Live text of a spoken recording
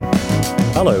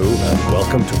Hello and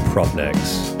welcome to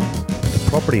PropNext, the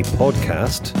property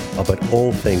podcast about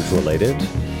all things related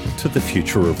to the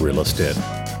future of real estate.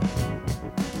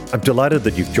 I'm delighted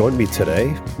that you've joined me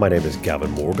today. My name is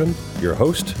Gavin Morgan, your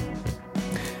host.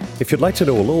 If you'd like to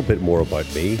know a little bit more about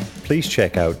me, please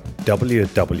check out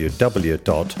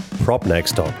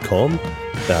www.propnext.com.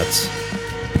 That's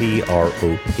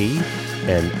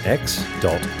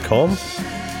propnx.com.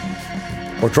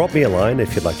 Or drop me a line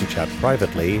if you'd like to chat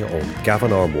privately on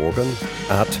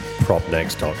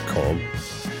gavinrmorgan@propnext.com.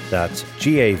 That's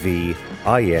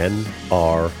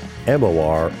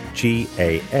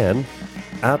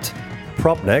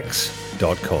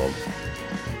GAVINRMORGAN@propnext.com.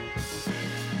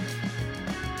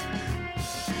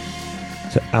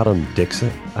 So Adam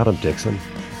Dickson,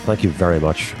 thank you very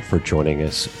much for joining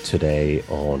us today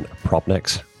on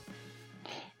PropNext.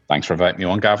 Thanks for inviting me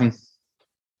on, Gavin.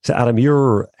 So Adam,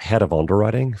 you're head of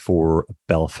underwriting for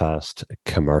Belfast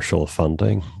commercial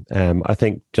funding. I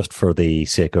think just for the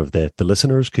sake of the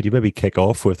listeners, could you maybe kick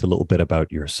off with a little bit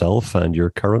about yourself and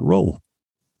your current role?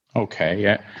 Okay,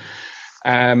 yeah.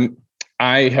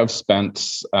 I have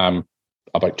spent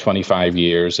about 25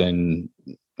 years in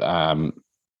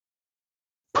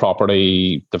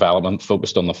property development,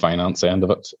 focused on the finance end of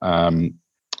it.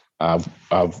 I've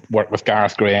worked with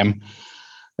Gareth Graham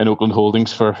in Oakland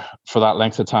Holdings for that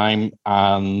length of time,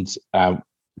 and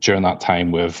during that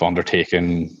time we've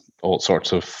undertaken all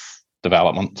sorts of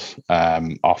development,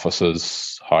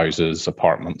 offices, houses,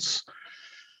 apartments,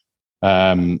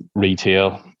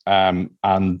 retail, and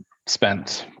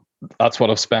that's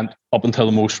what I've spent up until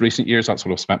the most recent years. That's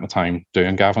what I've spent my time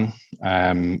doing, Gavin.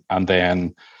 And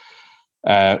then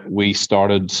we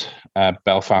started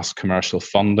Belfast commercial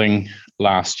funding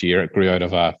last year. It grew out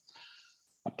of a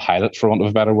pilot, for want of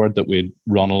a better word, that we'd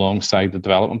run alongside the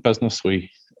development business.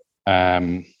 We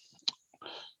had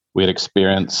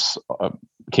experience,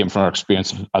 came from our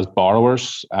experience as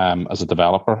borrowers, as a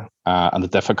developer, and the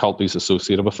difficulties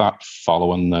associated with that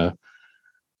following the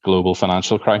global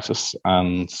financial crisis.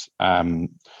 And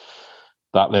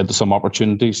that led to some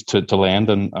opportunities to lend,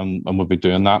 and we'll be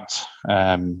doing that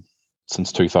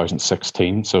since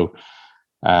 2016. So,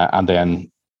 and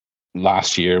then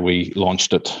last year we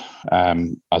launched it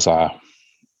as a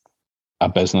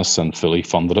business and fully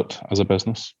funded it as a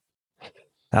business.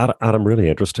 Adam, really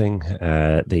interesting.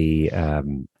 And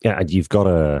you've got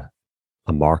a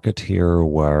market here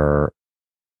where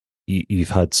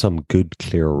you've had some good,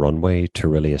 clear runway to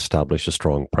really establish a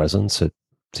strong presence. It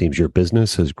seems your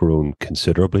business has grown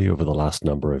considerably over the last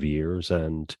number of years,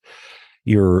 and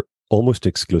you're almost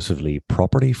exclusively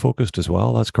property focused as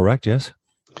well. That's correct, yes?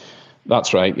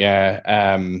 That's right,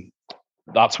 yeah.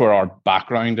 That's where our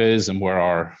background is and where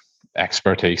our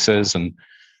expertise is. And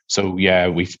so, yeah,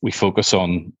 we focus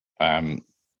on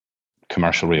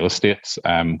commercial real estate,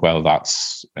 whether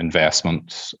that's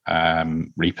investment,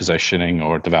 repositioning,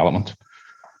 or development.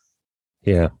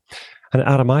 Yeah. And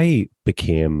Adam, I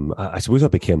suppose I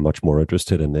became much more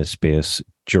interested in this space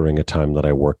during a time that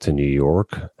I worked in New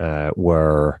York,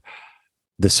 where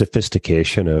the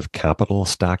sophistication of capital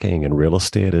stacking in real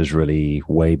estate is really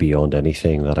way beyond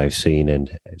anything that I've seen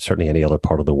in certainly any other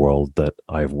part of the world that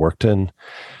I've worked in.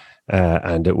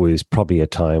 And it was probably a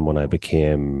time when I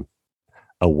became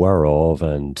aware of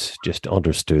and just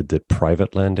understood that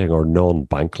private lending or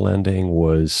non-bank lending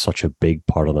was such a big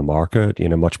part of the market,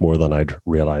 much more than I'd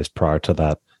realized prior to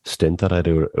that stint that I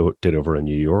did over in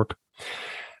New York.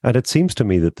 And it seems to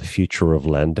me that the future of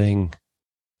lending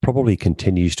probably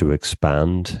continues to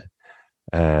expand,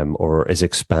 or is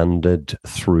expanded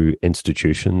through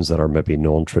institutions that are maybe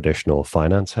non-traditional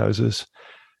finance houses.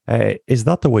 Is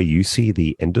that the way you see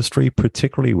the industry,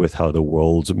 particularly with how the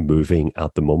world's moving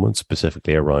at the moment,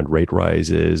 specifically around rate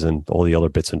rises and all the other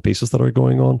bits and pieces that are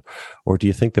going on? Or do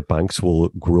you think the banks will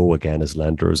grow again as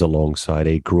lenders alongside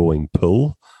a growing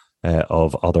pool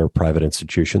of other private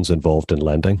institutions involved in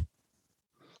lending?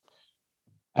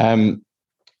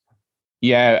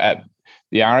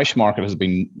 The Irish market has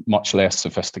been much less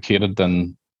sophisticated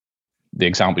than the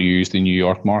example you used, the New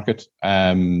York market.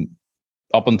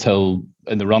 Up until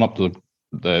in the run-up to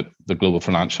the global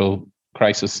financial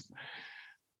crisis,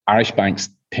 Irish banks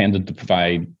tended to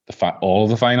provide all of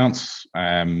the finance.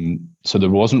 So there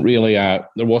wasn't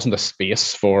a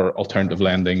space for alternative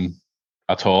lending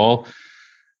at all.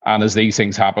 And as these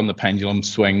things happen, the pendulum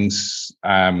swings.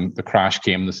 The crash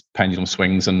came, the pendulum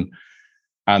swings, and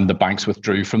the banks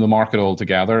withdrew from the market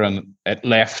altogether, and it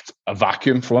left a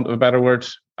vacuum, for want of a better word.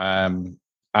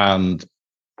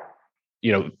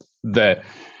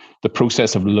 The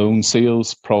process of loan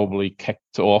sales probably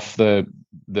kicked off the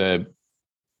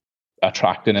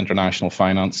attracting international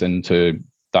finance into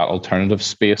that alternative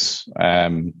space,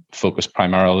 focused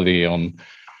primarily on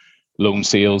loan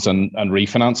sales and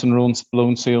refinancing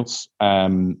loan sales.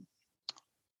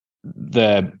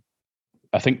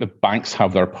 I think the banks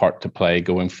have their part to play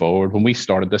going forward. When we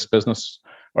started this business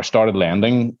or started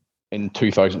lending in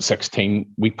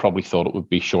 2016, we probably thought it would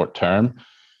be short term.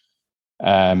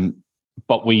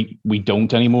 But we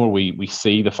don't anymore. We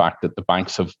see the fact that the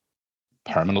banks have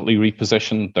permanently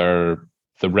repositioned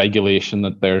the regulation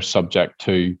that they're subject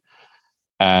to,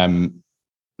 and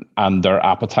their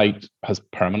appetite has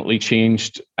permanently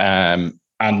changed, and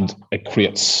it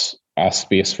creates a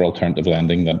space for alternative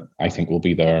lending that I think will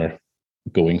be there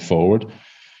going forward.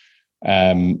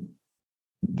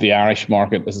 The Irish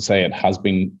market, as I say, it has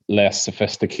been less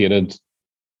sophisticated.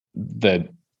 The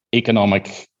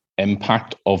economic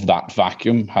impact of that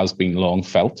vacuum has been long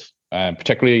felt,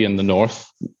 particularly in the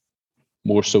north,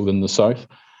 more so than the south.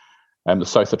 The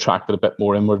south attracted a bit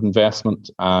more inward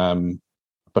investment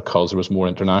because there was more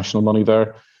international money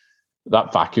there.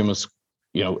 That vacuum is,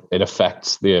 it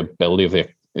affects the ability of the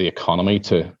economy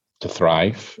to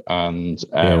thrive, and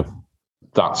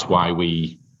that's why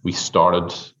we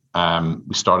started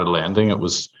lending.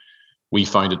 We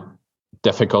found it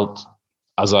difficult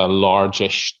as a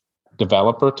large-ish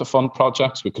developer to fund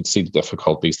projects. We could see the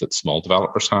difficulties that small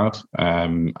developers had,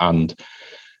 and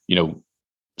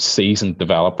seasoned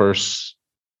developers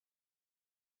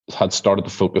had started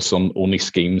to focus on only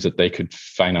schemes that they could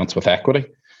finance with equity,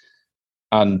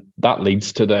 and that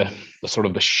leads to the sort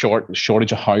of the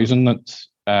shortage of housing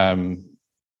that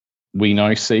we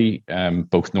now see,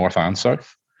 both north and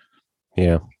south.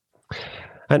 Yeah.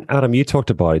 And Adam, you talked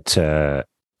about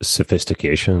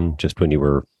sophistication just when you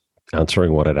were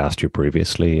answering what I'd asked you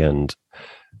previously. And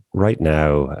right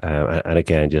now, and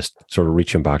again, just sort of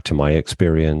reaching back to my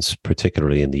experience,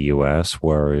 particularly in the US,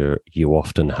 where you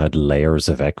often had layers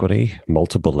of equity,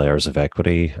 multiple layers of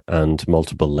equity, and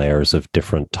multiple layers of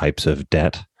different types of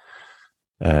debt,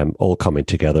 all coming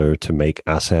together to make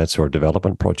assets or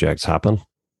development projects happen.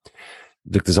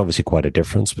 There's obviously quite a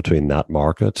difference between that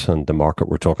market and the market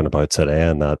we're talking about today,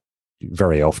 and that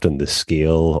very often the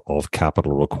scale of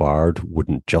capital required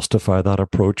wouldn't justify that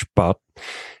approach. But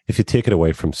if you take it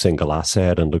away from single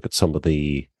asset and look at some of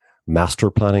the master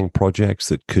planning projects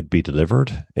that could be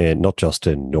delivered, not just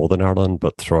in Northern Ireland,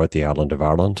 but throughout the island of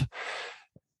Ireland,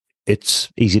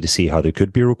 it's easy to see how there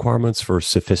could be requirements for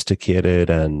sophisticated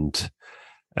and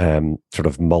sort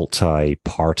of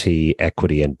multi-party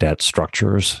equity and debt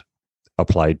structures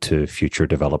applied to future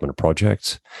development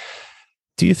projects.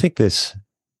 Do you think this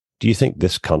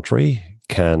country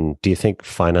do you think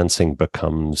financing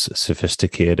becomes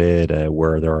sophisticated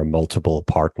where there are multiple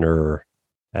partner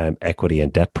equity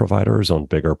and debt providers on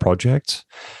bigger projects?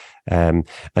 And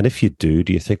if you do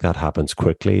you think that happens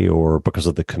quickly, or because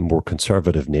of the more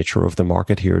conservative nature of the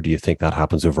market here, do you think that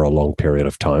happens over a long period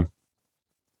of time?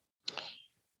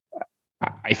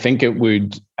 I think it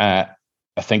would. I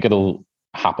think it'll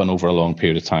happen over a long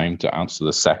period of time. To answer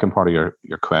the second part of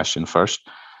your question first,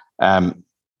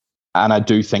 and I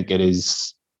do think there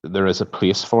is a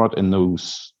place for it in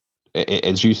those.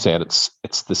 As you said,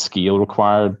 it's the scale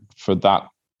required for that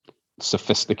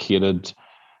sophisticated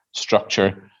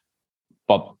structure,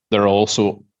 but there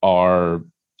also are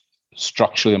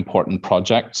structurally important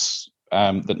projects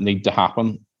that need to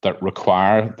happen that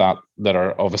require that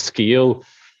are of a scale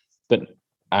that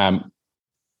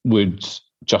would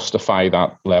justify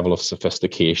that level of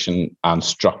sophistication and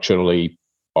structurally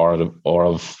are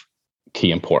of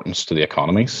key importance to the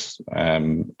economies.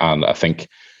 And I think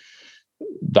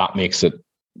that makes it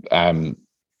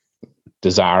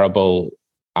desirable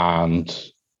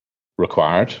and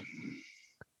required.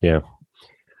 Yeah.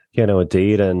 Yeah, no,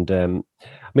 indeed. And are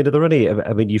there any,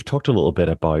 you've talked a little bit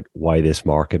about why this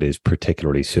market is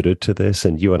particularly suited to this.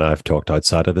 And you and I have talked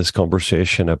outside of this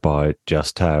conversation about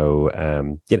just how,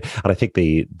 and I think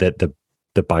the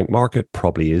bank market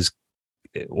probably is,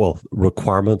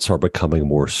 requirements are becoming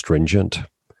more stringent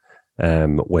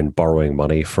when borrowing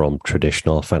money from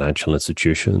traditional financial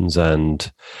institutions.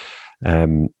 And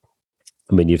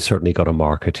you've certainly got a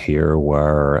market here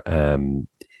where,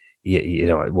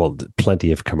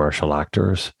 plenty of commercial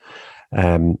actors.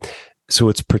 So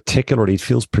it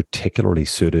feels particularly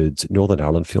suited. Northern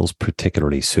Ireland feels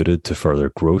particularly suited to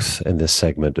further growth in this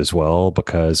segment as well,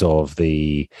 because of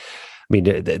the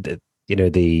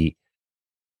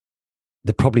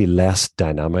probably less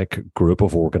dynamic group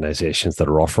of organizations that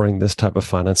are offering this type of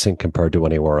financing compared to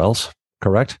anywhere else.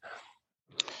 Correct?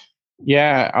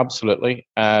 Yeah, absolutely.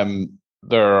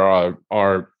 There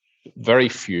are very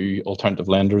few alternative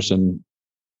lenders in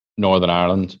Northern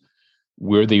Ireland.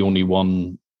 We're the only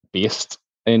one based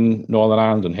in Northern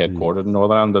Ireland and headquartered in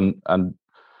Northern Ireland. And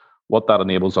what that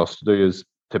enables us to do is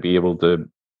to be able to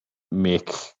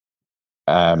make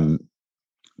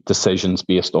decisions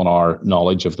based on our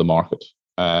knowledge of the market.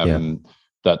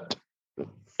 That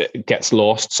it gets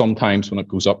lost sometimes when it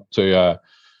goes up to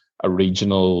a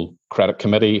regional credit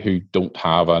committee who don't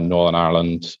have a Northern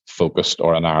Ireland focused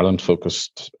or an Ireland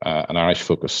focused, an Irish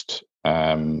focused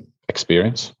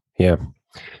experience. Yeah.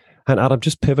 And Adam,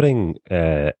 just pivoting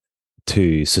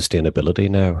to sustainability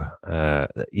now,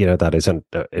 that isn't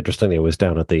interestingly. I was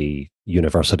down at the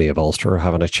University of Ulster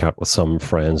having a chat with some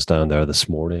friends down there this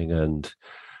morning, and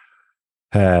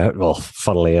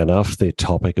funnily enough, the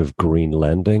topic of green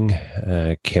lending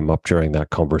came up during that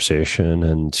conversation,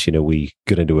 and we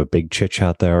got into a big chit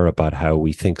chat there about how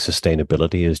we think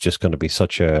sustainability is just going to be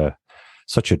such a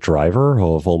driver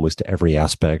of almost every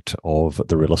aspect of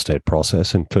the real estate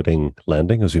process, including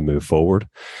lending, as we move forward.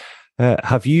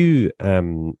 Have you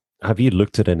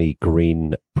looked at any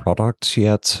green products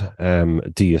yet?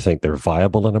 Do you think they're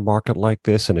viable in a market like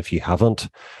this? And if you haven't,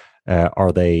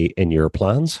 are they in your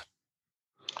plans?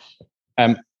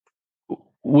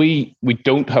 We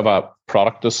don't have a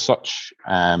product as such.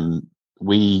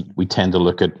 We tend to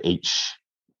look at each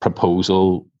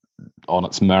proposal on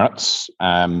its merits.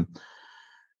 But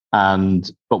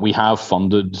we have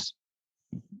funded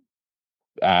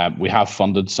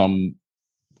some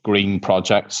green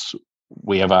projects.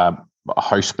 We have a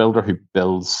house builder who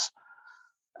builds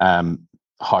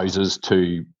houses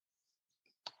to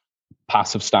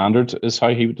passive standard, is how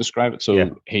he would describe it.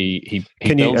 So he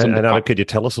builds them. And could you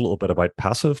tell us a little bit about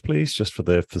passive, please, just for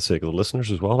the sake of the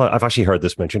listeners as well? I've actually heard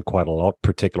this mentioned quite a lot,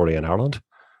 particularly in Ireland.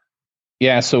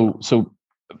 Yeah, so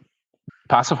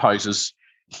passive houses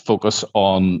focus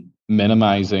on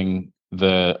minimizing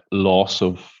the loss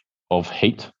of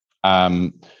heat,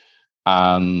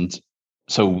 and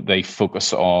so they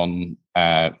focus on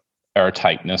air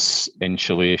tightness,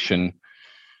 insulation,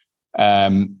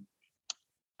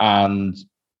 and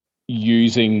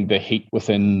using the heat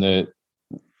within the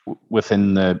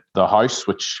house,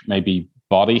 which may be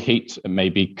body heat, it may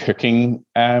be cooking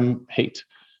heat,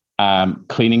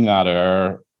 cleaning that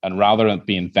air, and rather than it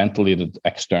being ventilated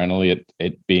externally,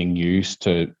 it being used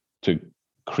to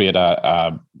create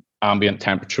a ambient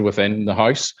temperature within the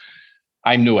house.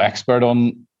 I'm no expert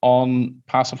on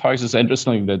passive houses.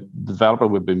 Interestingly, the developer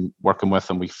we've been working with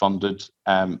and we funded,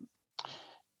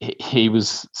 he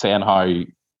was saying how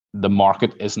the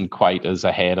market isn't quite as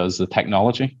ahead as the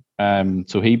technology.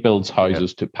 So he builds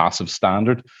houses to passive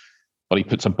standard, but he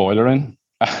puts a boiler in.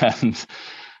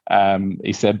 And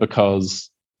he said because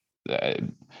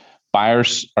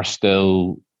buyers are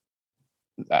still,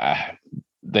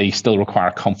 they still require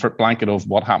a comfort blanket of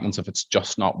what happens if it's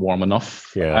just not warm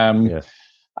enough.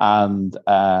 And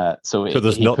so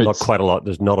there's not quite a lot.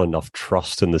 There's not enough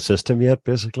trust in the system yet.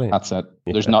 Basically, that's it.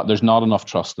 There's not enough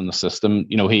trust in the system.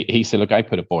 He said, look, I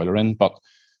put a boiler in, but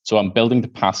so I'm building the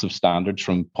passive standards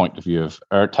from point of view of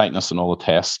air tightness and all the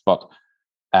tests, but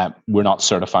we're not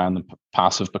certifying the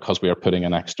passive because we're putting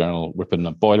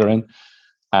a boiler in.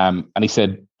 And he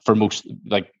said, for most,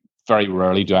 very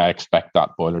rarely do I expect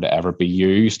that boiler to ever be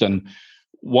used. And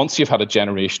once you've had a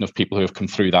generation of people who have come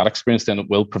through that experience, then it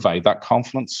will provide that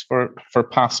confidence for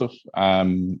passive,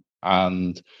 and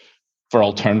for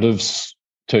alternatives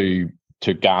to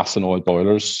gas and oil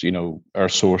boilers, air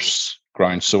source,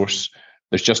 ground source.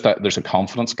 There's a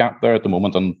confidence gap there at the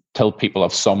moment until people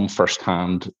have some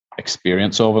first-hand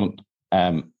experience of it.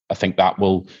 I think that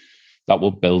will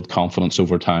build confidence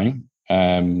over time.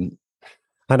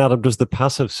 And Adam, does the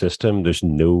passive system, there's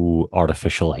no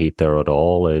artificial heat there at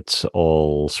all? It's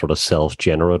all sort of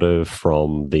self-generative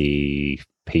from the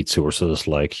heat sources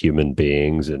like human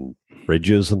beings and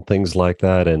fridges and things like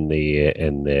that in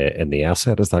the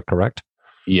asset. Is that correct?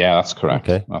 Yeah, that's correct.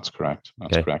 Okay. That's correct.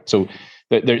 Correct. So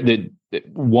the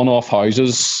one-off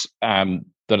houses that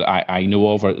I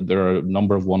know of, there are a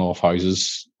number of one-off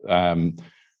houses that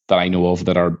I know of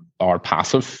that are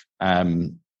passive,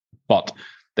 but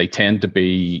they tend to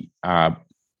be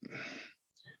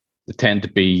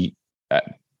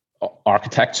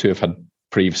architects who have had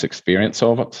previous experience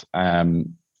of it,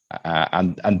 and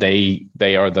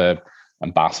they are the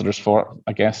ambassadors for it,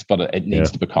 I guess. But it needs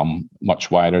to become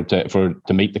much wider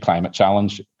to meet the climate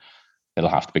challenge. It'll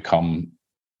have to become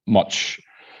much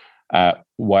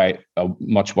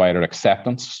wider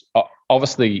acceptance.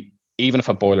 Obviously, even if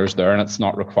a boiler's there and it's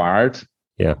not required,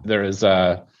 there is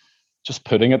just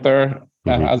putting it there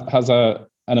has an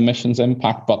emissions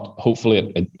impact, but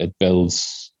hopefully it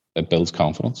builds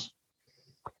confidence.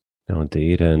 No,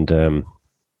 indeed. And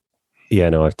Yeah,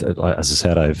 no. As I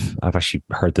said, I've actually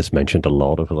heard this mentioned a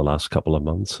lot over the last couple of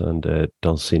months, and it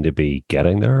does seem to be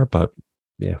getting there. But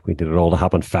yeah, we need it all to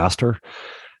happen faster.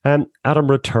 Adam,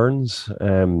 returns.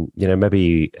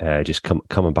 Maybe just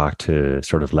coming back to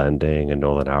sort of lending in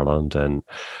Northern Ireland, and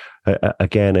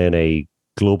again in a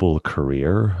global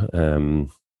career.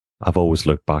 I've always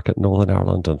looked back at Northern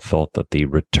Ireland and thought that the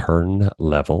return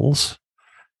levels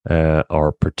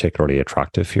are particularly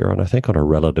attractive here, and I think on a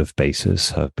relative basis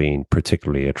have been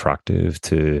particularly attractive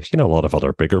to a lot of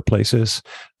other bigger places.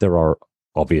 There are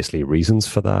obviously reasons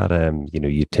for that.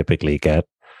 You typically get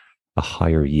a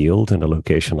higher yield in a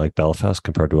location like Belfast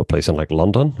compared to a place in like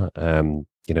London.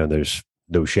 There's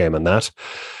no shame in that.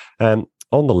 On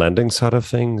the lending side of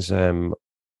things,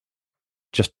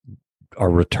 just are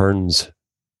returns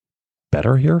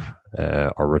better here?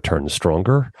 Are returns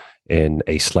stronger in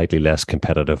a slightly less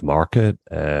competitive market?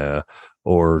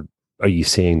 Or are you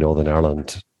seeing Northern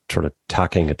Ireland sort of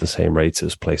tacking at the same rates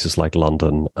as places like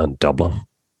London and Dublin?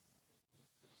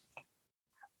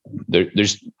 There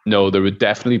would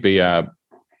definitely be a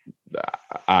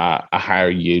higher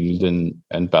yield in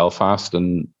Belfast,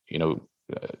 and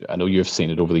I know you've seen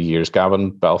it over the years,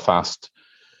 Gavin. Belfast,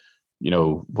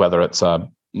 whether it's a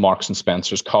Marks and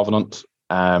Spencer's covenant,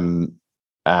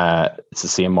 it's the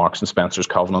same Marks and Spencer's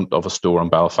covenant of a store in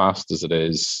Belfast as it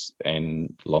is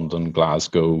in London,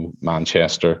 Glasgow,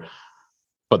 Manchester.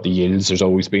 But the yields, there's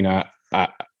always been a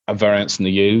variance in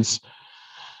the yields.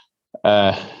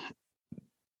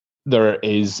 There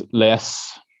is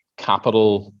less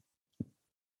capital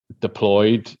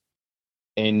deployed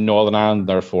in Northern Ireland,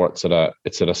 therefore it's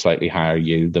at a slightly higher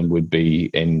yield than would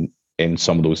be in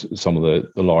some of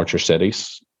the larger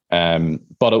cities.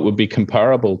 But it would be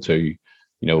comparable to,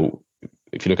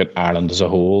 if you look at Ireland as a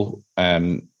whole,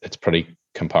 it's pretty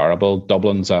comparable.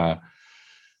 Dublin's,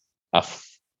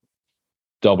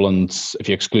 if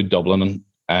you exclude Dublin,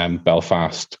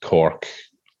 Belfast, Cork,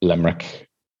 Limerick,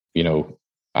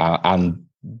 and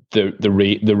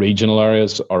the regional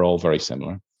areas are all very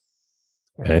similar.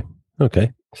 Okay.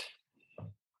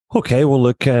 Well,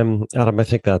 look, Adam, I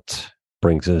think that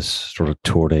brings us sort of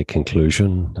toward a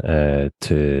conclusion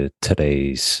to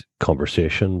today's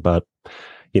conversation. But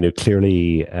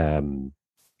clearly,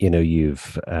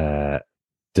 you've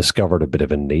discovered a bit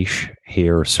of a niche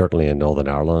here, certainly in Northern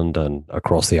Ireland and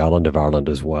across the island of Ireland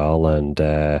as well, and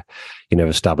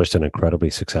established an incredibly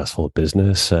successful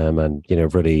business, and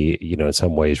really, in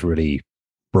some ways, really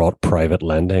brought private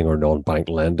lending or non-bank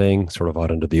lending sort of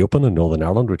out into the open in Northern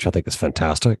Ireland, which I think is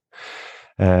fantastic.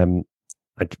 I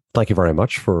thank you very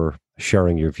much for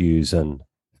sharing your views and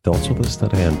thoughts with us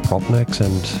today on PropNex,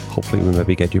 and hopefully we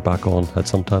maybe get you back on at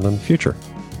some time in the future.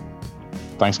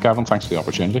 Thanks, Gavin. Thanks for the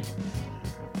opportunity.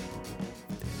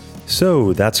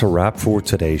 So that's a wrap for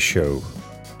today's show.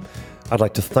 I'd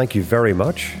like to thank you very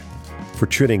much for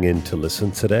tuning in to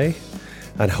listen today,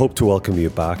 and hope to welcome you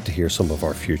back to hear some of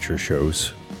our future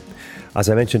shows. As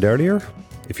I mentioned earlier,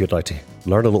 if you'd like to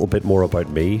learn a little bit more about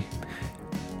me,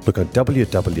 look at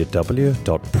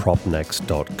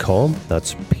www.propnex.com.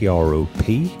 That's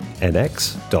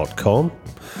PROPNX.com.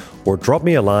 Or drop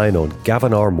me a line on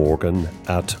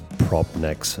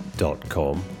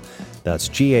gavinrmorgan@propnex.com. That's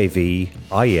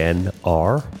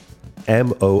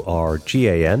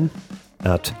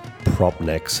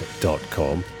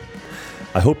GAVINRMORGAN@propnex.com.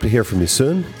 I hope to hear from you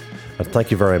soon, and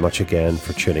thank you very much again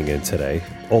for tuning in today.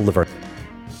 All the very